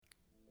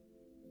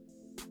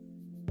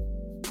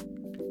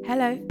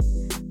Hello,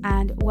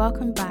 and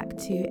welcome back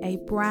to a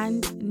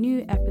brand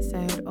new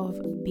episode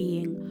of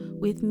Being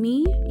with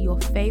me, your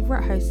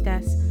favorite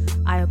hostess,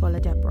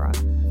 Ayabola Deborah.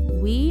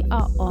 We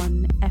are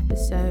on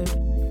episode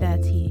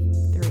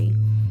 33.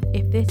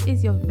 If this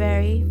is your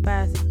very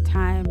first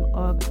time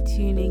of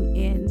tuning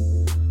in,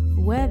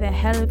 where the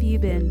hell have you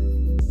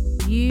been?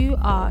 You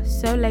are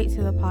so late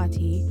to the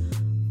party,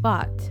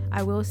 but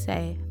I will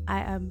say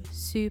I am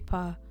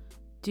super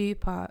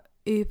duper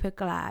uber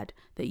glad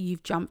that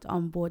you've jumped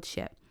on board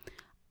ship.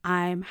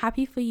 I'm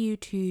happy for you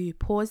to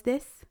pause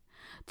this,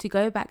 to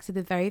go back to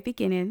the very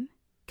beginning,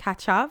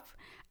 catch up,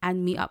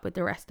 and meet up with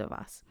the rest of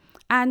us.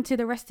 And to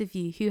the rest of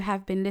you who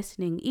have been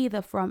listening,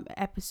 either from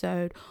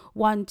episode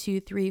 1, 2,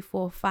 3,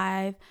 4,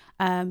 5,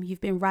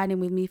 you've been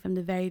riding with me from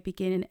the very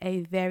beginning,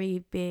 a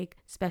very big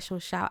special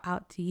shout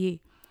out to you.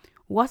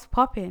 What's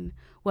popping?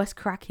 What's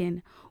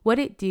cracking? What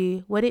it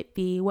do? What it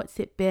be? What's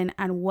it been?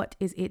 And what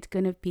is it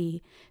gonna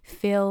be?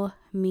 Fill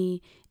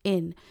me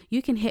in.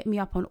 You can hit me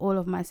up on all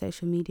of my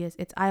social medias.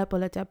 It's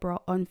Ayabola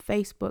Deborah on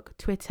Facebook,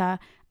 Twitter,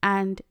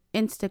 and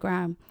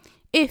Instagram.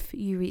 If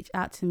you reach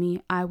out to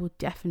me, I will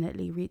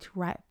definitely reach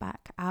right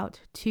back out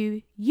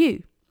to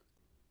you.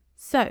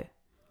 So,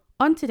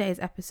 on today's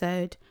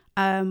episode,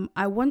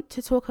 I want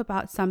to talk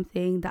about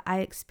something that I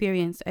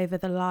experienced over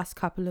the last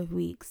couple of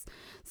weeks.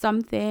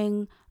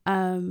 Something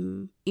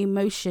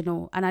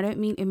emotional, and I don't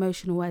mean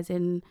emotional as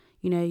in,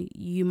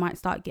 you might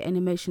start getting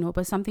emotional,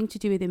 but something to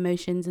do with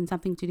emotions and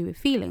something to do with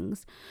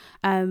feelings.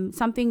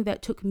 Something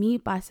that took me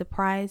by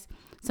surprise,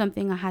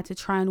 something I had to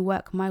try and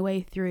work my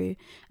way through,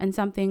 and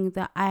something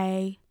that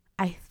I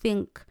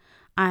think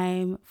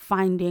I'm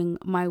finding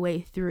my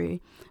way through.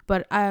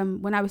 But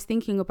when I was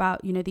thinking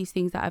about, these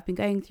things that I've been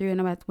going through,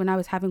 and when I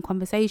was having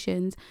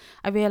conversations,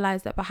 I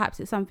realized that perhaps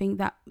it's something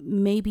that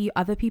maybe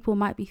other people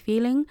might be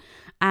feeling,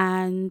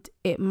 and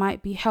it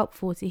might be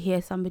helpful to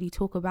hear somebody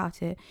talk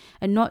about it,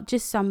 and not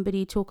just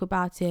somebody talk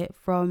about it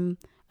from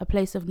a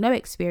place of no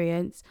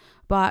experience,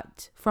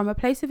 but from a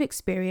place of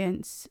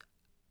experience,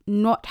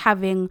 not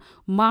having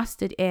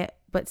mastered it,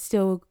 but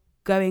still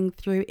going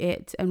through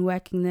it and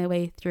working their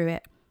way through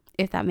it,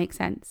 if that makes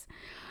sense.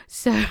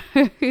 So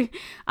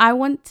I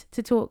want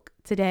to talk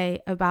today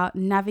about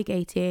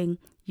navigating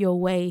your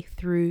way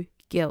through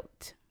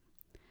guilt.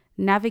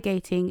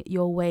 Navigating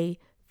your way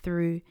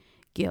through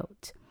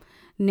guilt.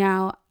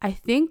 Now, I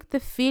think the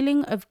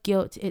feeling of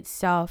guilt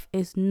itself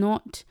is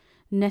not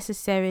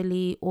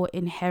necessarily or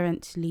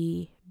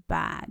inherently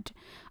bad.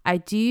 I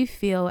do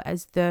feel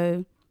as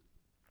though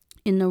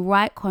in the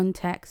right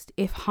context,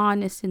 if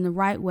harnessed in the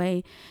right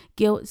way,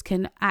 guilt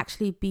can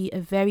actually be a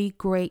very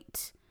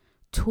great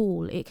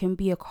tool. It can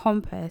be a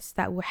compass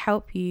that will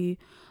help you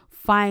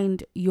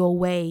find your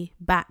way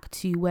back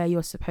to where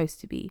you're supposed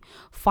to be,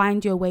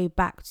 find your way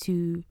back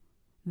to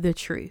the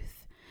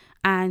truth.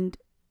 And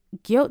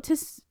guilt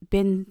has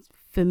been,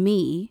 for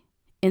me,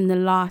 in the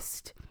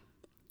last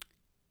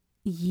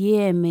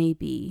year,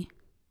 maybe,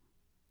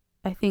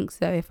 I think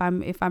so, if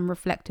I'm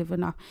reflective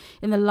enough,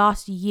 in the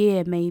last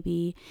year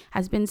maybe,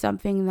 has been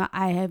something that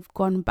I have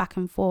gone back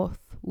and forth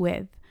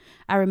with.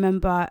 I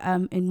remember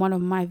in one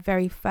of my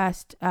very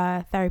first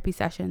therapy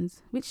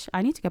sessions, which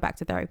I need to go back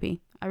to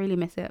therapy, I really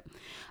miss it,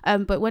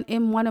 but when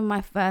in one of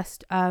my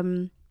first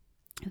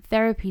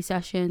therapy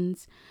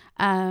sessions,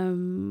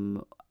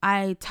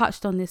 I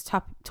touched on this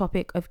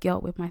topic of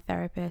guilt with my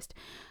therapist.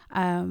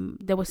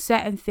 There were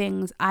certain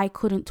things I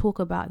couldn't talk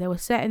about. There were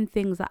certain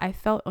things that I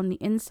felt on the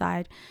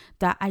inside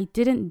that I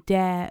didn't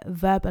dare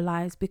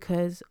verbalize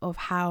because of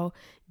how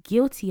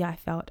guilty I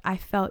felt. I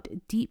felt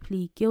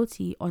deeply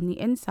guilty on the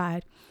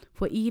inside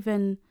for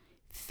even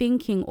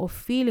thinking or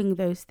feeling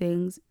those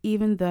things,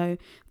 even though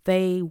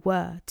they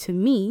were, to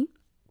me,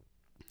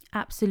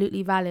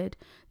 absolutely valid.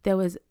 There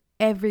was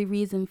every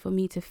reason for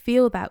me to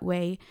feel that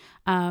way,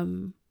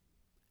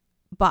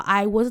 but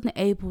I wasn't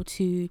able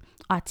to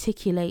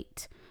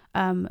articulate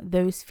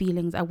those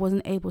feelings. I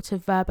wasn't able to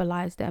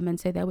verbalize them, and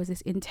so there was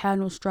this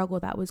internal struggle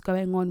that was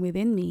going on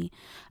within me,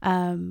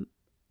 and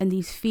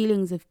these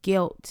feelings of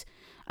guilt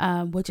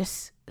were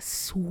just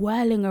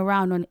swirling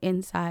around on the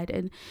inside.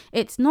 And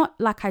it's not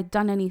like I'd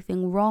done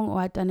anything wrong or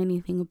I'd done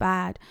anything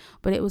bad,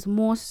 but it was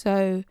more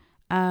so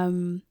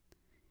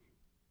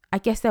I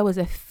guess there was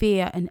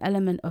an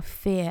element of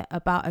fear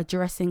about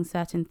addressing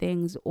certain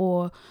things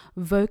or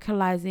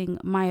vocalizing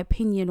my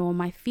opinion or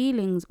my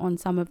feelings on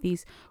some of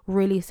these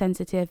really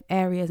sensitive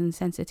areas and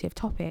sensitive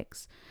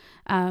topics.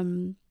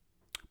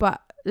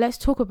 But let's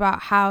talk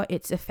about how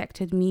it's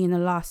affected me in the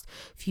last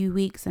few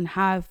weeks and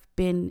how I've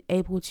been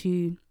able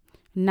to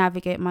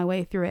navigate my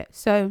way through it.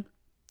 So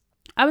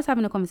I was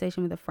having a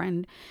conversation with a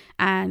friend,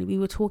 and we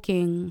were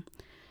talking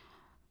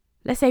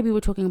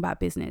about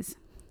business.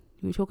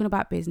 We were talking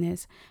about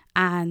business,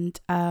 and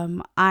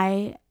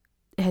I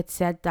had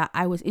said that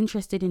I was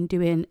interested in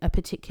doing a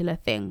particular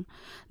thing.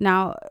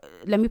 Now,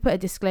 let me put a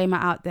disclaimer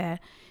out there.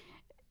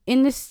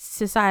 in this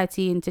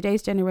society, in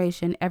today's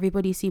generation,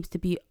 everybody seems to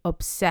be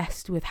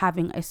obsessed with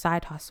having a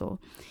side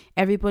hustle.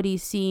 Everybody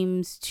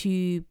seems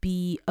to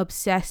be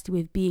obsessed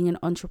with being an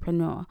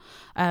entrepreneur.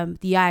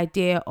 The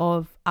idea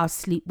of I'll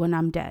sleep when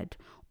I'm dead,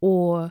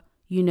 or,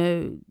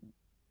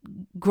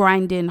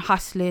 grinding,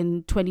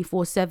 hustling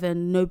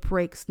 24/7, no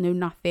breaks, no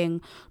nothing,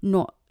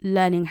 not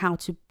learning how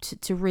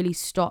to really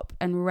stop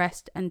and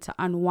rest and to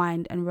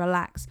unwind and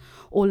relax,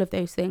 all of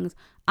those things.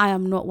 I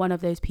am not one of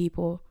those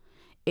people.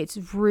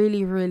 It's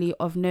really, really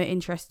of no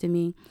interest to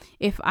me.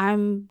 If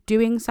I'm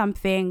doing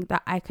something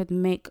that I could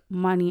make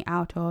money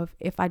out of,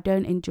 if I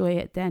don't enjoy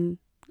it, then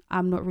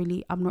I'm not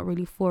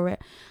really for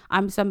it.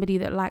 I'm somebody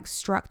that likes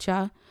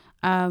structure.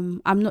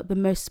 I'm not the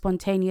most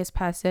spontaneous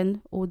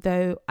person,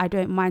 although I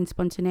don't mind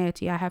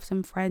spontaneity. I have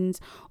some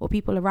friends or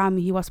people around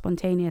me who are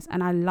spontaneous,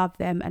 and I love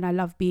them and I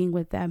love being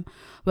with them.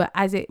 But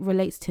as it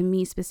relates to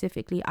me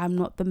specifically, I'm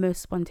not the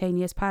most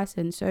spontaneous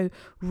person. So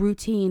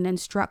routine and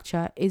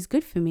structure is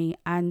good for me,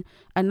 and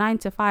a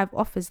 9-to-5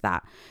 offers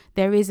that.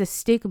 There is a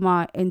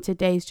stigma in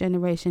today's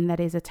generation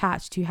that is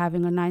attached to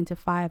having a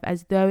 9-to-5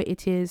 as though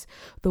it is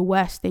the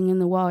worst thing in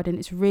the world, and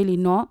it's really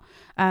not.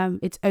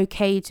 It's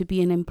okay to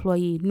be an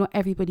employee. Not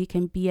everybody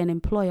can be an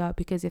employer,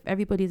 because if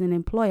everybody's an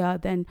employer,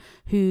 then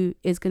who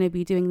is going to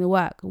be doing the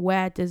work?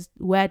 Where does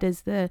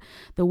the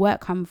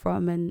work come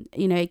from? And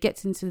it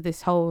gets into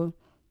this whole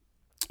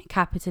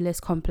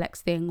capitalist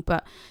complex thing.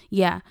 But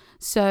yeah,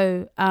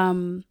 so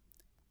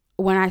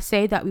when I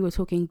say that we were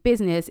talking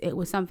business, it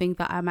was something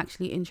that I'm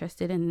actually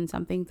interested in and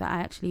something that I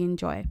actually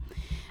enjoy.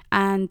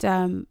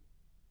 And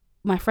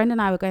my friend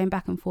and I were going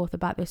back and forth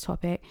about this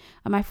topic,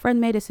 and my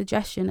friend made a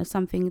suggestion of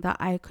something that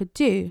I could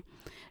do.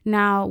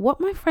 Now,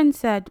 what my friend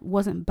said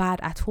wasn't bad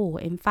at all.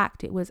 In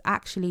fact, it was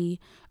actually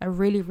a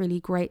really, really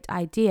great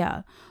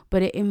idea,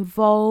 but it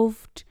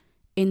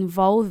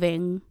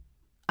involving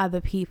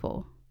other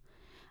people.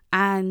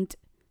 And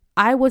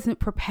I wasn't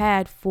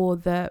prepared for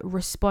the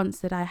response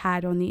that I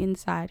had on the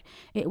inside.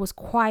 It was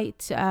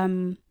quite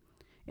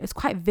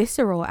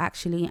visceral,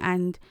 actually.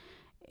 And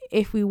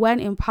if we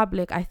went in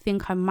public, I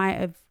think I might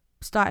have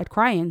started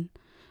crying.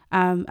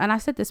 And I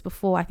said this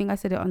before, I think I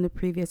said it on the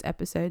previous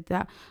episode,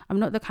 that I'm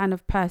not the kind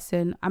of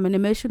person, I'm an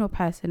emotional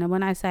person. And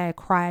when I say I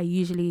cry,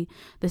 usually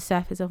the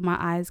surface of my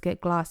eyes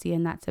get glassy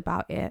and that's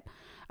about it.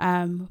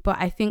 But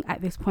I think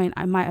at this point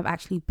I might have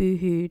actually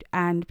boohooed,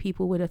 and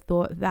people would have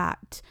thought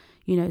that,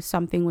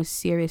 something was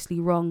seriously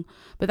wrong.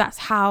 But that's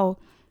how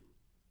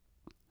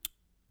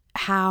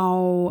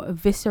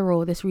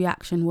visceral this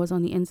reaction was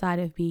on the inside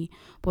of me.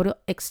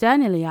 But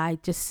externally, I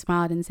just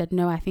smiled and said,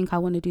 no, I think I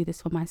want to do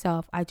this for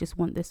myself. I just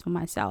want this for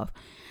myself.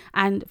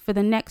 And for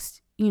the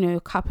next,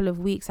 couple of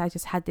weeks, I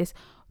just had this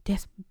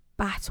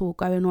battle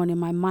going on in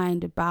my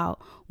mind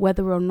about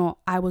whether or not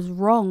I was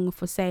wrong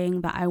for saying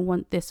that I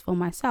want this for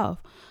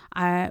myself,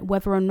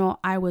 whether or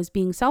not I was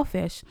being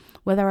selfish,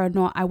 whether or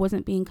not I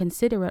wasn't being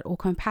considerate or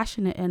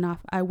compassionate enough.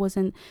 I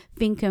wasn't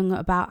thinking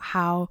about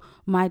how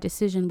my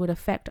decision would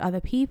affect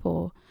other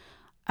people.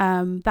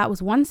 That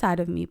was one side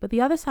of me. But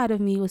the other side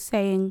of me was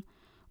saying,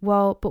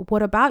 well, but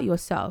what about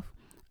yourself?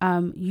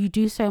 You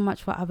do so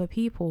much for other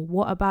people.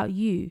 What about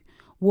you?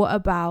 What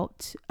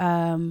about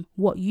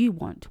what you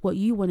want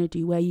to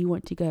do, where you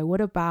want to go?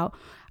 What about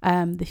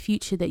the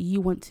future that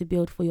you want to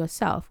build for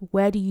yourself?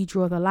 Where do you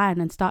draw the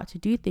line and start to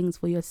do things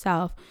for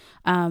yourself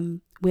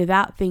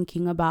without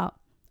thinking about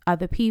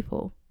other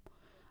people?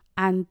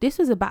 And this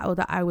was a battle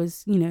that I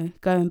was,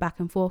 going back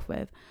and forth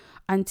with,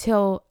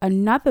 until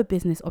another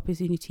business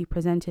opportunity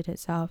presented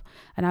itself.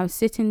 And I was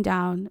sitting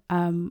down.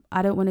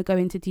 I don't want to go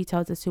into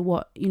details as to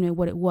what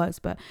it was,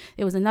 but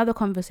it was another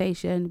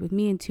conversation with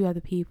me and two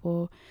other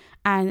people.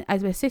 And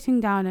as we're sitting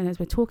down and as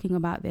we're talking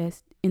about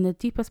this, in the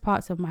deepest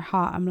parts of my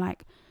heart, I'm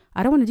like,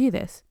 I don't want to do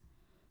this.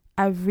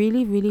 I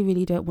really, really,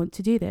 really don't want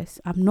to do this.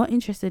 I'm not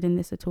interested in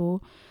this at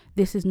all.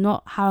 This is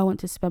not how I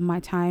want to spend my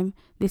time.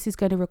 This is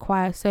going to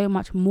require so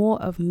much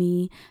more of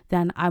me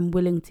than I'm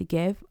willing to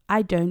give.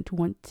 I don't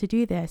want to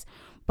do this.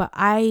 But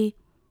I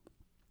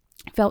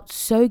felt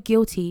so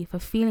guilty for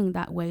feeling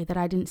that way that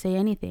I didn't say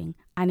anything.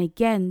 And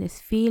again, this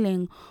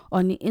feeling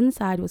on the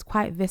inside was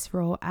quite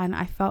visceral, and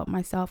I felt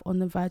myself on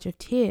the verge of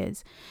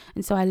tears.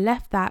 And so I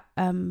left that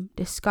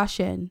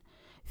discussion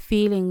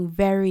feeling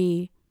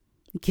very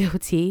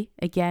guilty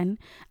again,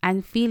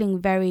 and feeling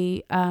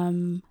very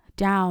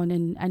down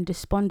and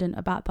despondent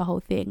about the whole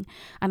thing.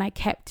 And I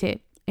kept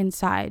it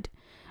inside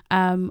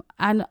and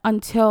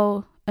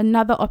until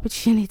another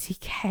opportunity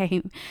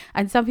came.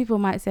 And some people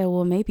might say,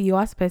 well, maybe you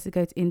are supposed to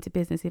go into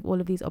business if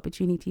all of these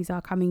opportunities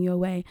are coming your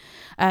way.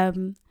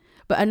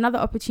 But another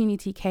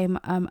opportunity came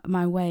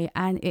my way,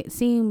 and it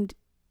seemed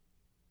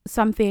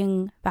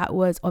something that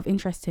was of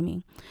interest to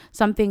me,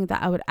 something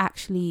that I would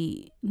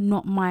actually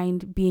not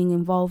mind being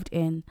involved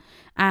in.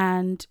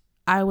 And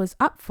I was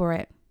up for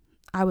it.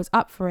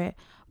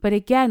 But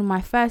again,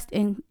 my first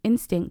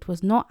instinct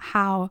was not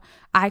how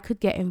I could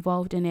get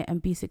involved in it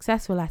and be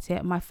successful at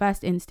it. My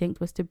first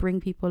instinct was to bring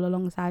people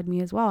alongside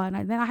me as well.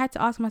 And then I had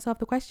to ask myself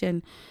the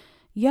question,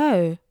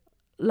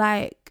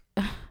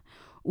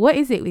 What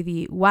is it with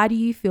you? Why do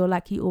you feel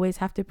like you always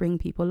have to bring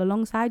people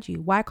alongside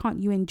you? Why can't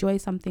you enjoy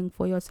something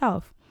for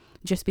yourself?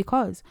 Just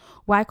because?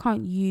 Why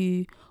can't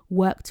you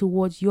work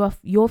towards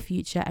your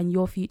future and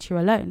your future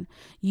alone?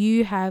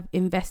 You have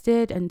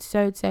invested and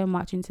sowed so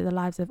much into the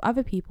lives of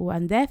other people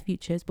and their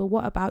futures, but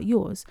what about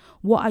yours?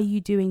 What are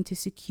you doing to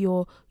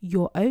secure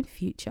your own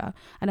future?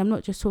 And I'm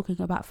not just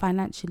talking about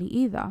financially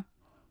either.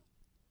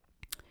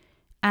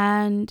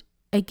 And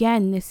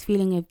again, this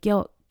feeling of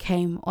guilt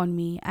came on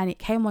me, and it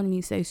came on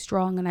me so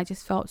strong, and I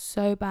just felt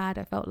so bad.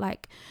 I felt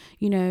like,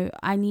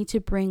 I need to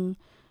bring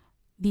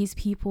these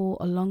people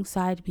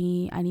alongside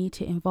me. I need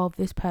to involve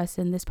this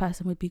person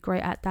would be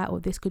great at that, or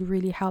this could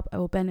really help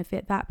or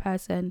benefit that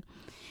person.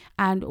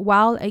 And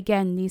while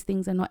again these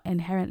things are not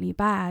inherently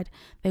bad,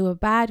 they were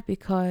bad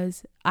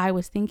because I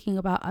was thinking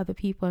about other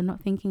people and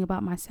not thinking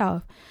about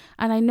myself.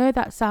 And I know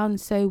that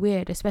sounds so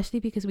weird, especially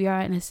because we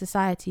are in a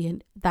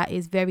society that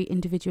is very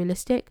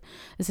individualistic,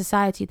 a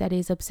society that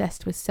is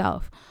obsessed with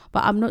self.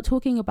 But I'm not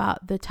talking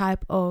about the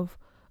type of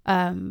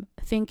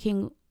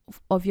thinking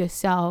of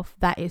yourself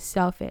that is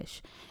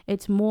selfish.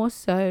 It's more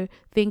so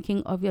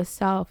thinking of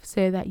yourself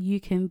so that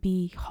you can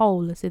be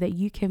whole, so that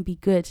you can be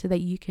good, so that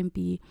you can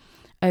be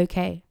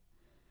okay.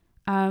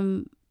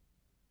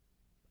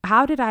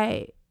 How did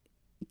I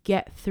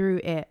get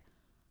through it?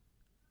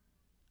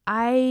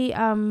 I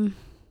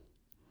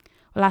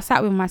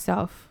sat with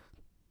myself.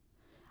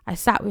 I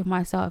sat with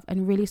myself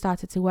and really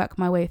started to work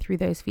my way through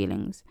those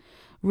feelings.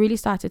 Really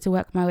started to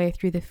work my way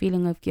through the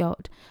feeling of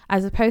guilt.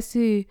 As opposed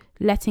to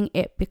letting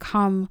it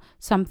become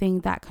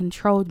something that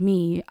controlled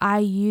me, I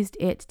used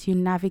it to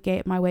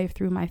navigate my way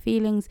through my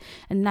feelings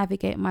and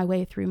navigate my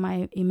way through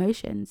my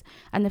emotions.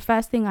 And the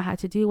first thing I had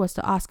to do was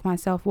to ask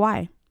myself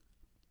why.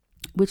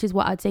 Which is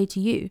what I'd say to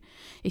you.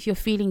 If you're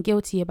feeling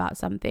guilty about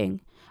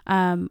something,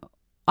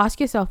 ask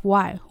yourself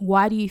why.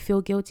 Why do you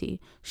feel guilty?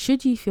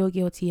 Should you feel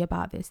guilty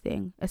about this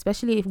thing?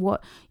 Especially if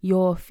what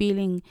you're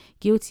feeling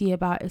guilty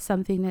about is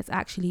something that's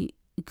actually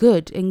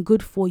good and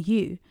good for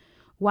you.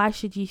 Why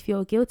should you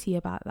feel guilty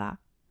about that?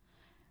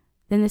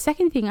 Then the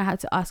second thing I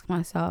had to ask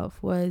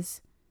myself was,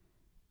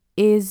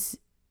 is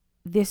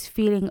this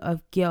feeling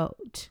of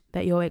guilt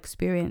that you're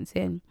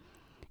experiencing,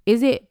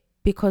 is it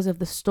because of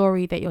the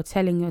story that you're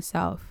telling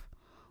yourself?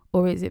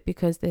 Or is it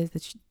because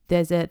is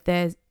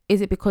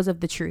it because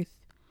of the truth?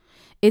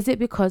 Is it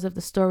because of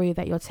the story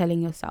that you're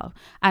telling yourself?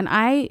 And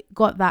I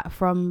got that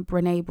from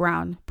Brene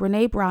Brown.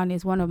 Brene Brown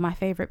is one of my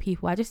favorite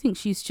people. I just think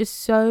she's just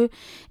so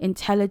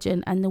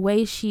intelligent, and the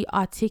way she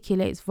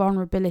articulates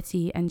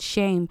vulnerability and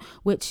shame,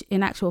 which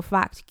in actual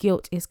fact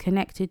guilt is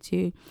connected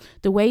to,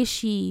 the way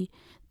she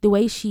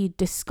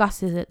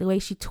discusses it, the way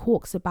she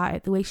talks about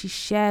it, the way she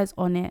shares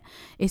on it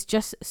is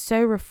just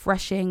so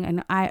refreshing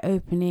and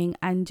eye-opening,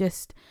 and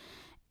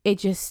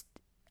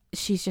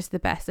she's just the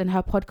best. And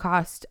her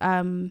podcast,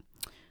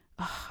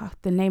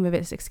 the name of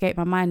it's escaped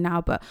my mind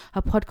now, but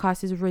her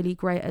podcast is really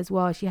great as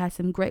well. She has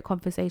some great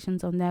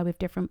conversations on there with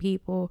different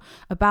people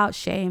about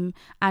shame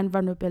and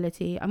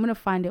vulnerability. I'm going to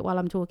find it while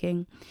I'm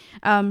talking.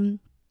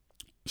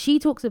 She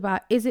talks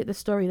about, is it the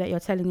story that you're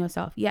telling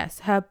yourself?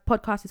 Yes, her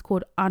podcast is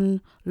called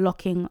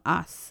Unlocking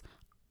Us.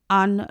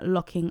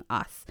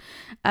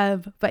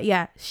 But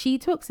yeah, she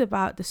talks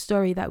about the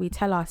story that we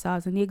tell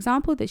ourselves, and the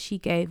example that she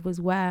gave was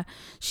where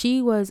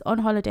she was on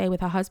holiday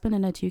with her husband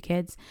and her 2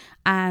 kids,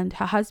 and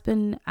her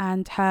husband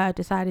and her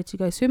decided to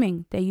go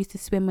swimming. They used to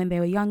swim when they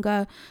were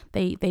younger.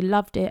 They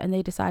loved it, and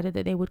they decided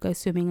that they would go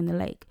swimming in the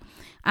lake.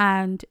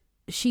 And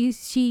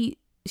she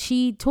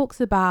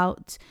talks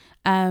about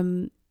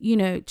trying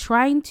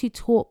to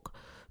talk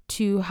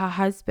to her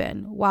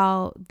husband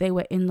while they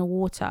were in the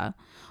water,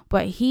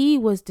 but he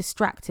was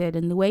distracted,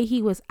 and the way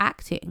he was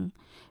acting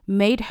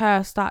made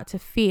her start to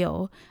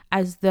feel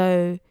as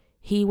though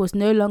he was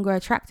no longer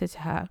attracted to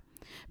her,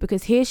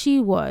 because here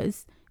she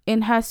was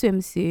in her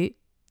swimsuit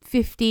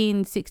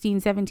 15,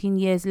 16, 17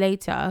 years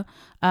later,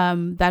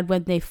 than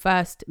when they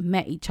first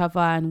met each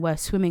other and were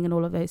swimming and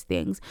all of those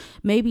things.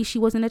 Maybe she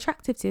wasn't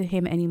attractive to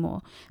him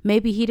anymore.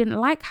 Maybe he didn't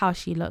like how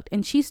she looked,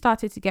 and she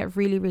started to get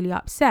really, really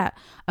upset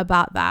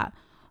about that,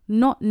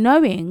 not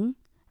knowing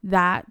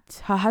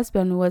that her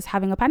husband was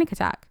having a panic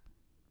attack.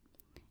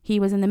 He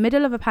was in the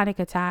middle of a panic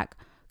attack,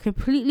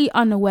 completely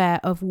unaware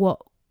of what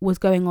was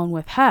going on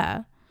with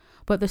her.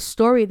 But the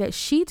story that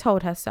she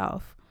told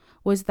herself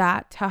was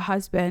that her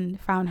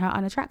husband found her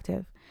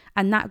unattractive,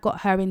 and that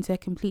got her into a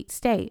complete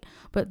state.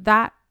 But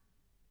that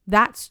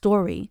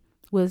story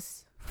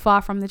was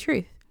far from the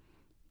truth.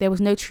 There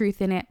was no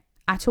truth in it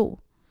at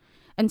all.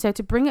 And so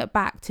to bring it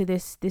back to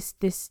this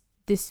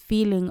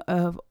feeling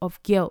of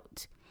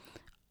guilt,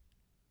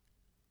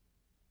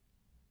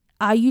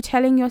 are you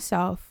telling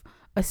yourself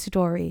a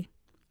story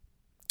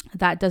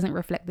that doesn't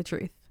reflect the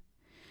truth?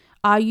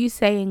 Are you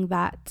saying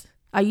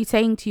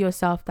to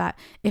yourself that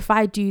if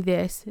I do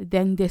this,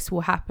 then this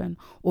will happen,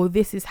 or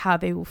this is how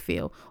they will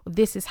feel, or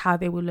this is how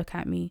they will look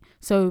at me,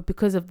 so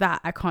because of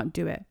that, I can't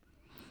do it?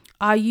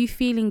 Are you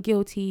feeling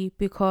guilty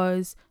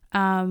because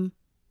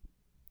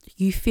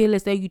you feel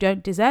as though you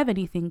don't deserve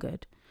anything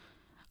good?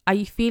 Are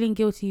you feeling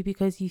guilty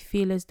because you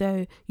feel as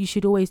though you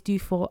should always do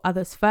for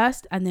others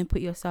first and then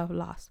put yourself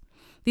last?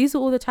 These are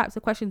all the types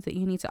of questions that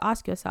you need to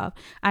ask yourself.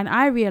 And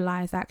I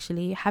realized,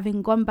 actually,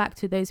 having gone back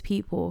to those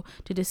people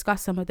to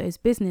discuss some of those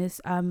business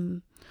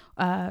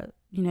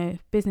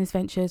business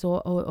ventures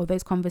or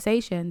those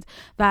conversations,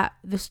 that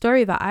the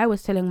story that I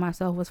was telling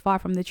myself was far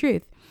from the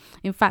truth.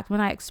 In fact, when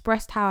I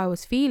expressed how I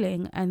was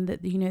feeling and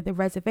the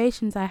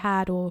reservations I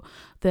had, or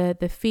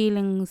the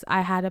feelings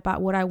I had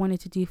about what I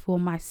wanted to do for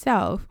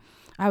myself,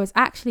 I was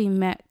actually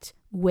met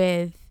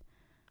with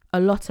a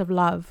lot of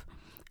love.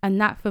 And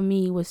that for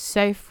me was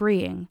so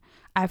freeing.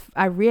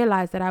 I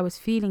realized that I was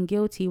feeling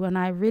guilty when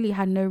I really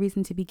had no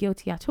reason to be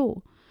guilty at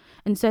all.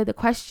 And so the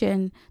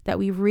question that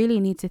we really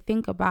need to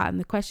think about, and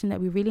the question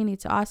that we really need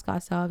to ask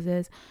ourselves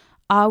is,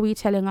 are we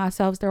telling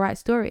ourselves the right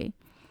story?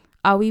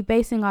 Are we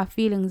basing our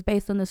feelings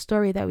based on the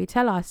story that we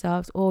tell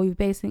ourselves, or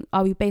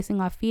are we basing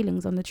our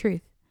feelings on the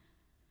truth?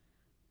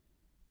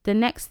 The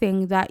next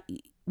thing that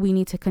we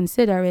need to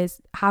consider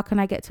is, how can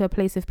I get to a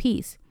place of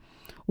peace?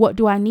 What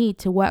do I need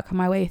to work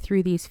my way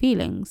through these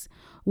feelings?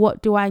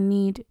 What do I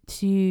need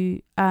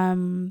to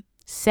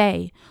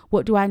say?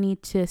 What do I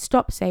need to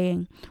stop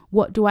saying?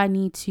 What do I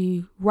need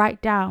to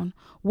write down?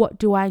 What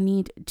do I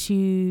need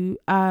to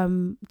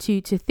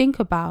think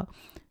about?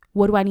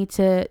 What do I need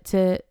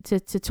to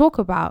talk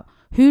about?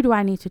 Who do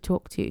I need to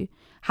talk to?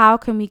 How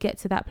can we get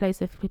to that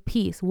place of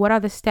peace? What are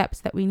the steps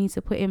that we need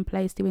to put in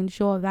place to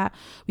ensure that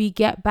we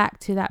get back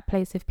to that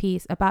place of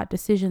peace about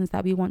decisions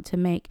that we want to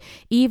make?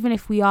 Even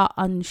if we are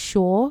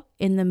unsure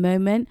in the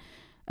moment,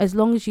 as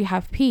long as you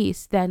have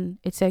peace, then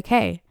it's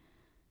okay.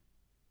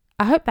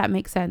 I hope that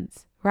makes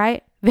sense,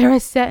 right? There are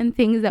certain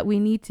things that we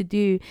need to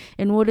do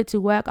in order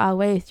to work our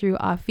way through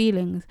our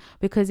feelings,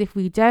 because if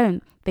we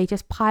don't, they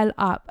just pile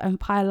up and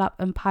pile up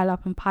and pile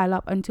up and pile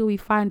up until we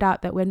find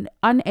out that we're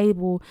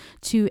unable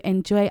to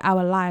enjoy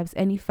our lives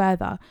any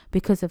further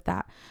because of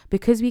that.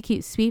 Because we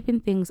keep sweeping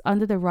things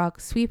under the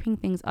rug, sweeping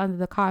things under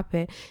the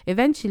carpet,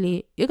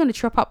 eventually you're going to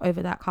trip up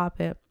over that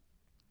carpet.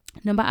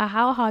 No matter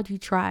how hard you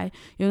try,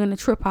 you're going to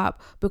trip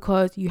up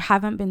because you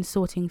haven't been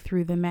sorting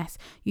through the mess.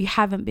 You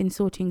haven't been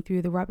sorting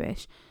through the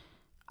rubbish.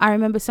 I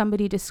remember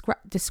somebody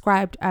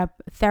described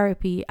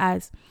therapy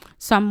as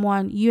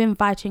you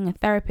inviting a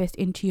therapist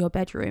into your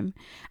bedroom,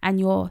 and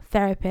your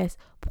therapist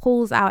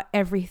pulls out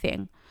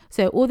everything.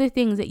 So all the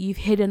things that you've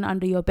hidden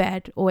under your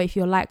bed, or if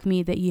you're like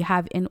me, that you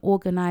have in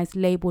organized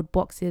labeled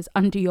boxes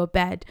under your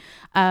bed.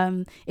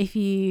 If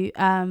you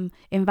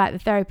invite the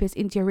therapist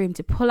into your room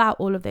to pull out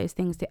all of those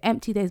things, to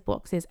empty those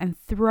boxes and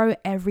throw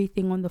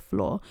everything on the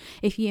floor.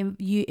 If you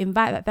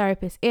invite that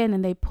therapist in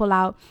and they pull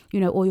out,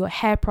 all your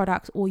hair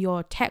products, all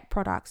your tech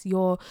products,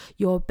 your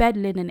bed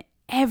linen,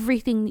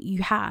 everything that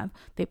you have,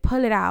 they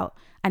pull it out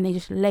and they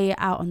just lay it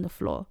out on the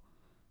floor.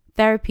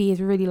 Therapy is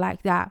really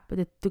like that.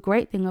 But the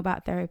great thing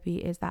about therapy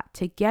is that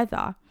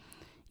together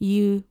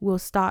you will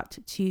start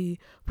to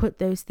put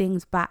those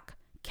things back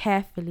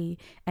carefully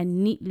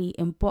and neatly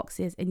in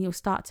boxes, and you'll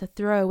start to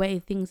throw away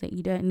things that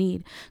you don't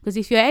need. Because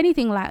if you're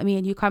anything like me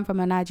and you come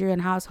from a Nigerian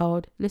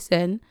household,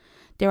 listen,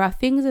 there are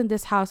things in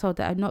this household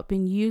that have not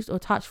been used or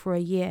touched for a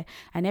year.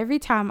 And every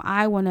time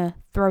I want to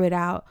throw it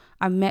out,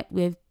 I'm met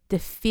with the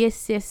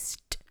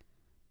fiercest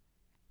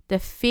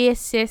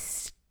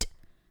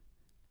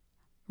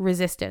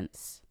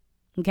resistance.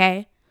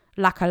 Okay,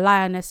 like a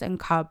lioness and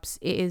cubs.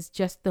 It is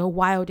just the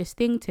wildest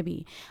thing to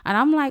me. And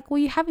I'm like, well,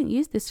 you haven't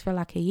used this for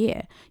like a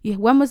year.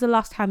 When was the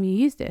last time you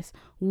used this?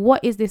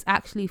 What is this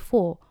actually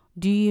for?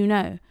 Do you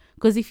know?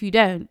 Because if you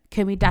don't,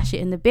 can we dash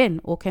it in the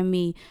bin, or can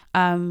we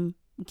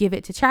give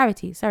it to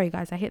charity? Sorry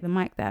guys, I hit the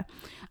mic there.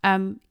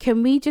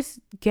 Can we just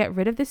get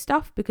rid of this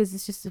stuff, because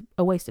it's just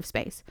a waste of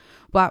space?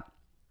 But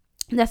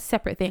that's a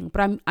separate thing.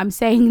 But I'm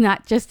saying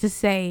that just to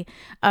say,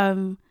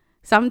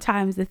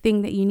 sometimes the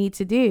thing that you need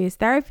to do is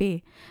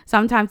therapy.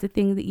 Sometimes the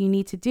thing that you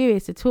need to do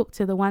is to talk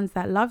to the ones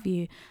that love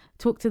you,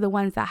 talk to the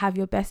ones that have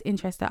your best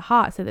interest at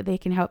heart, so that they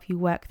can help you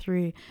work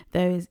through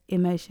those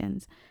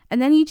emotions.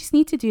 And then you just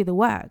need to do the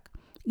work.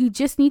 You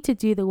just need to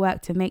do the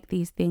work to make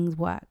these things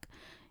work.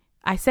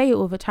 I say it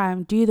all the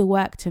time, do the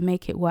work to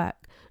make it work.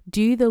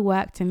 Do the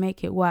work to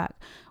make it work.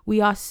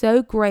 We are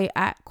so great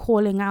at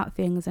calling out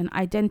things and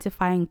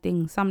identifying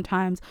things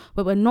sometimes,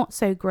 but we're not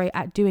so great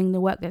at doing the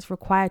work that's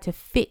required to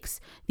fix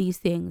these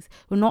things.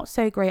 We're not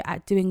so great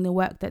at doing the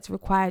work that's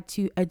required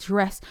to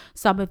address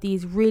some of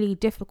these really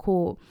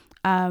difficult,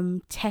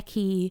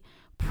 techie,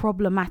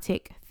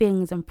 problematic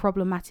things and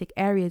problematic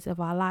areas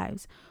of our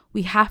lives.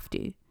 We have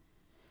to.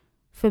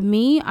 For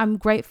me, I'm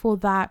grateful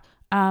that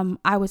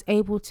I was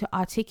able to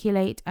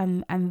articulate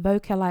and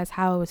vocalize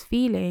how I was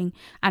feeling,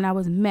 and I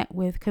was met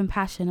with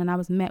compassion and I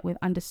was met with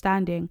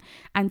understanding.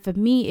 And for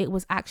me, it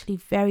was actually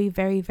very,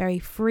 very, very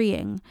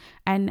freeing.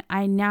 And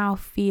I now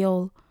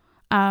feel,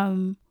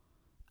 I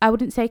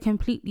wouldn't say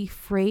completely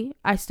free.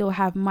 I still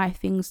have my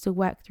things to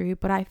work through,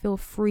 but I feel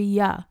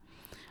freer.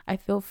 I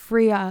feel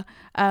freer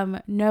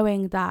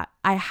knowing that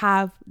I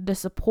have the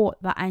support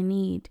that I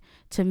need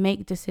to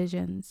make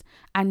decisions.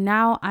 And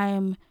now I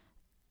am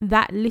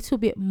that little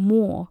bit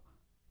more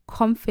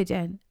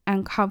confident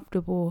and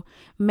comfortable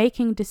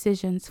making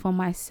decisions for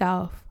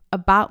myself,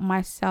 about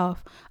my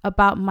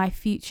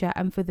future,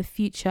 and for the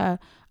future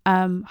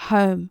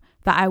home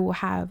that I will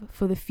have,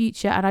 for the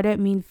future. And I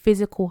don't mean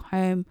physical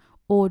home,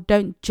 or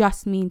don't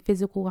just mean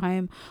physical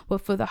home,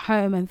 but for the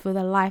home and for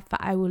the life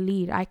that I will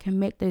lead. I can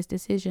make those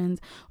decisions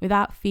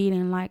without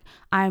feeling like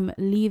I'm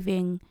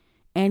leaving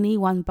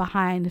anyone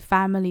behind,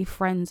 family,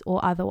 friends,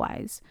 or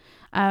otherwise.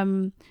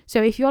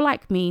 So if you're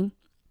like me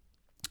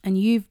and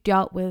you've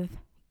dealt with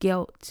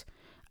guilt,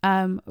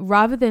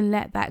 rather than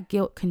let that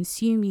guilt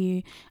consume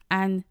you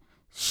and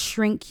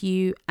shrink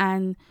you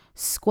and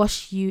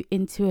squash you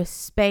into a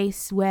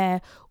space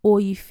where all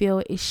you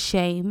feel is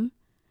shame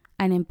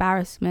and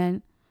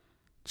embarrassment,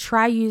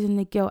 try using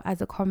the guilt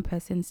as a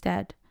compass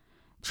instead.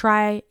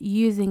 Try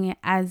using it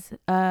as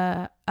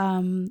a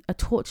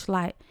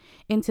torchlight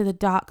into the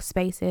dark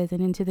spaces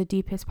and into the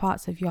deepest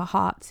parts of your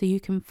heart, so you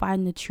can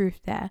find the truth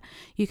there.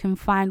 You can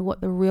find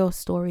what the real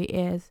story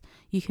is.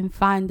 You can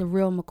find the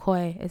real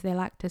McCoy, as they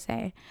like to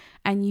say,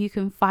 and you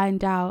can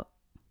find out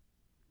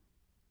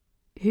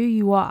who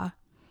you are,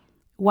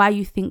 why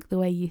you think the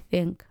way you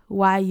think,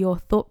 why your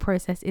thought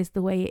process is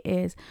the way it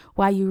is,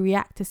 why you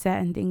react to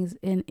certain things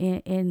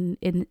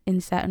in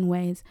certain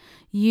ways.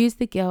 Use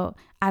the guilt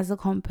as a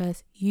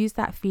compass. Use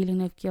that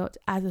feeling of guilt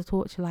as a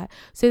torchlight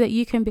so that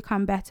you can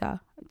become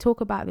better.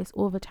 Talk about this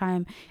all the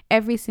time.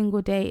 Every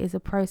single day is a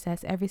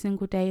process. Every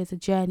single day is a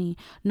journey.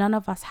 None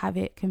of us have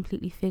it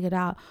completely figured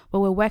out, but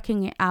we're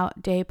working it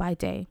out day by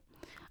day.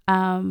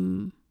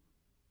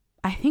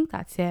 I think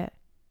that's it.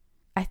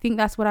 I think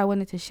that's what I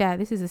wanted to share.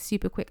 This is a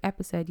super quick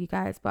episode, you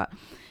guys. But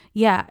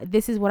yeah,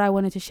 this is what I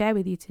wanted to share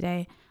with you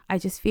today. I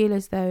just feel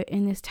as though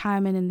in this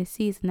time and in this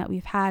season that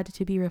we've had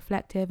to be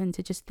reflective and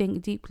to just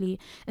think deeply,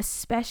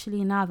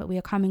 especially now that we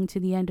are coming to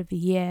the end of the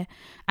year,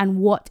 and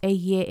what a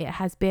year it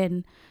has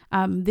been.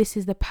 This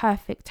is the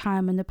perfect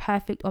time and the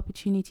perfect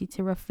opportunity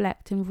to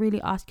reflect and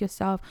really ask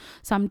yourself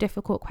some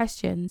difficult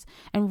questions,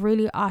 and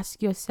really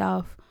ask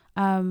yourself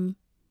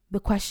the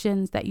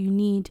questions that you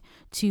need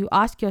to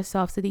ask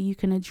yourself so that you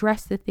can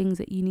address the things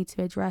that you need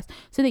to address,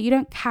 so that you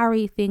don't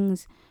carry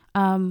things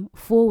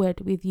forward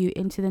with you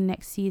into the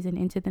next season,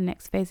 into the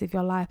next phase of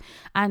your life.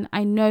 And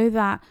I know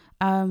that,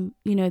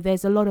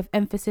 there's a lot of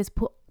emphasis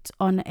put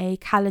on a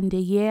calendar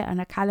year, and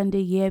a calendar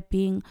year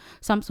being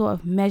some sort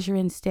of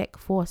measuring stick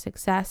for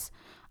success.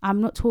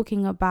 I'm not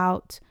talking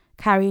about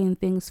carrying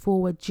things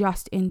forward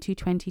just into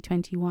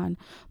 2021,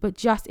 but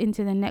just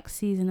into the next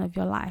season of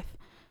your life.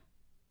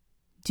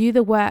 Do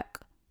the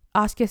work,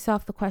 ask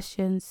yourself the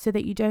questions so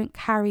that you don't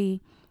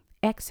carry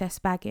excess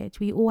baggage.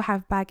 We all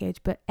have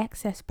baggage, but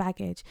excess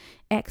baggage,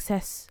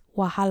 excess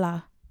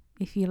wahala,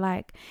 if you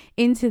like,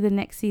 into the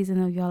next season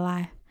of your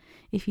life.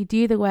 If you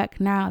do the work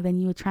now, then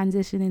you will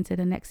transition into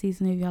the next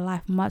season of your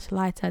life much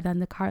lighter than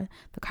the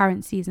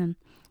current season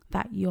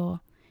that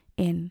you're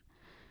in.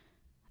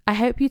 I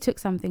hope you took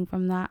something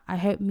from that. I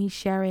hope me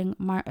sharing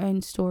my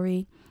own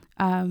story,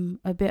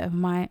 a bit of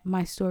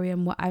my story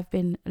and what I've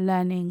been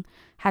learning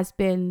has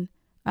been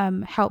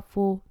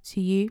helpful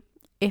to you.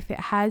 If it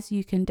has,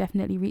 you can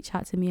definitely reach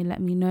out to me and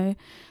let me know.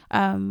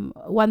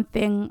 One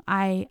thing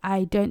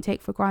I don't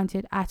take for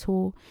granted at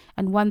all,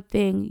 and one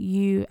thing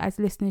you as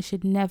listeners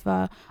should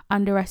never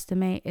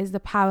underestimate, is the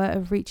power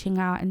of reaching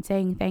out and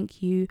saying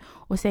thank you,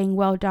 or saying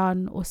well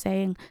done, or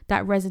saying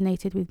that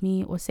resonated with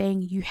me, or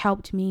saying you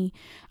helped me,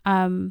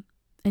 and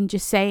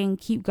just saying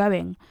keep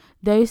going.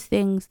 Those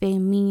things, they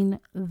mean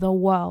the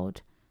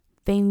world.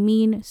 They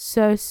mean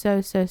so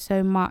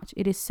much.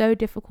 It is so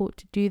difficult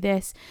to do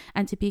this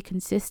and to be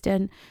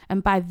consistent.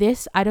 And by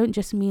this, I don't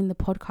just mean the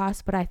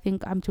podcast, but I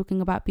think I'm talking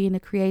about being a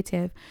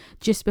creative.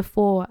 Just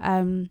before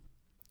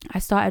I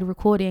started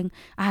recording,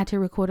 I had to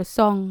record a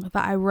song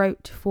that I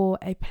wrote for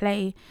a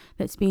play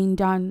that's being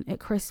done at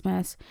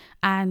Christmas.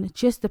 And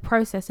just the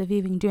process of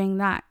even doing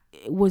that,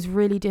 it was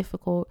really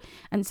difficult.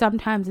 And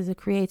sometimes as a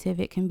creative,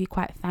 it can be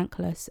quite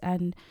thankless.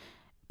 And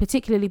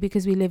particularly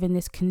because we live in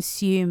this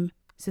consumer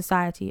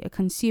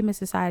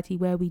society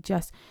where we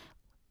just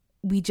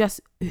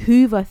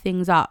hoover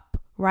things up,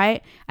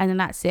 right? And then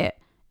that's it.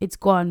 It's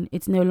gone.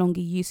 It's no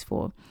longer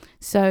useful.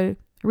 So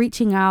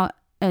reaching out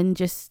and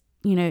just,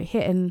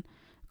 hitting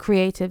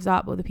creatives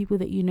up, or the people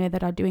that you know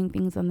that are doing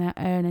things on their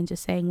own, and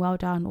just saying well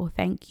done or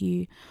thank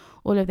you,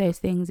 all of those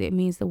things, it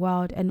means the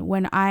world. And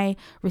when I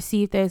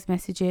receive those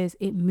messages,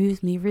 it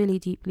moves me really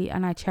deeply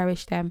and I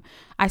cherish them.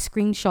 I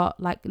screenshot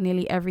like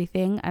nearly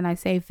everything and I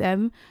save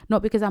them,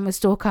 not because I'm a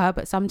stalker,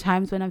 but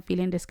sometimes when I'm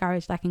feeling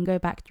discouraged, I can go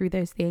back through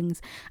those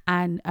things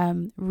and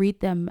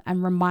read them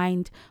and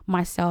remind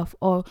myself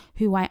of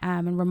who I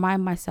am, and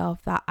remind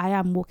myself that I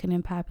am walking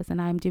in purpose and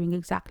I am doing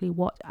exactly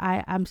what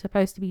I am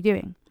supposed to be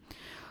doing.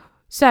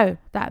 So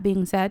that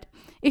being said,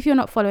 if you're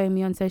not following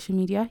me on social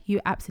media, you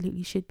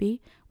absolutely should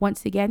be.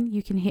 Once again,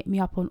 you can hit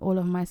me up on all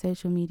of my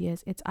social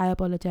medias. It's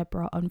Ayabola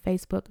Deborah on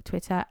Facebook,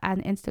 Twitter,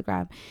 and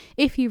Instagram.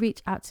 If you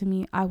reach out to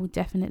me, I will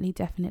definitely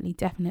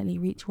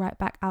reach right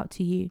back out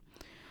to you.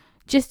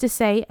 Just to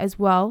say as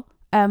well,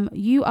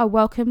 You are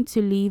welcome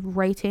to leave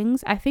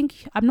ratings.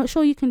 I'm not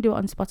sure you can do it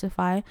on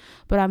Spotify,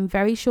 but I'm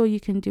very sure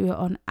you can do it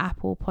on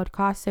Apple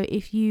Podcasts. So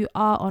if you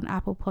are on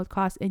Apple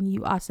Podcasts and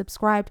you are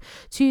subscribed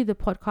to the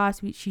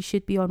podcast, which you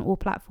should be on all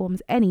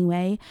platforms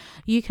anyway,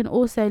 you can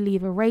also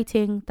leave a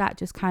rating. That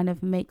just kind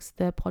of makes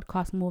the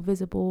podcast more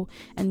visible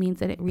and means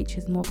that it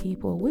reaches more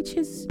people, which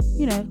is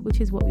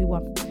what we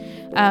want.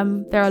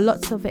 There are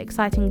lots of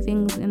exciting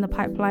things in the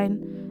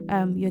pipeline.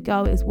 Your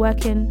girl is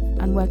working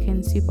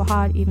super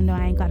hard, even though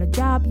I ain't got a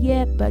job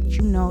yet, but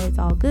it's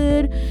all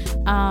good.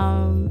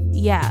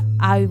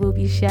 I will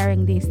be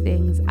sharing these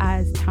things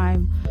as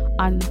time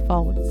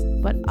unfolds.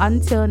 But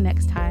until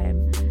next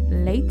time,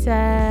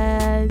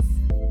 laters.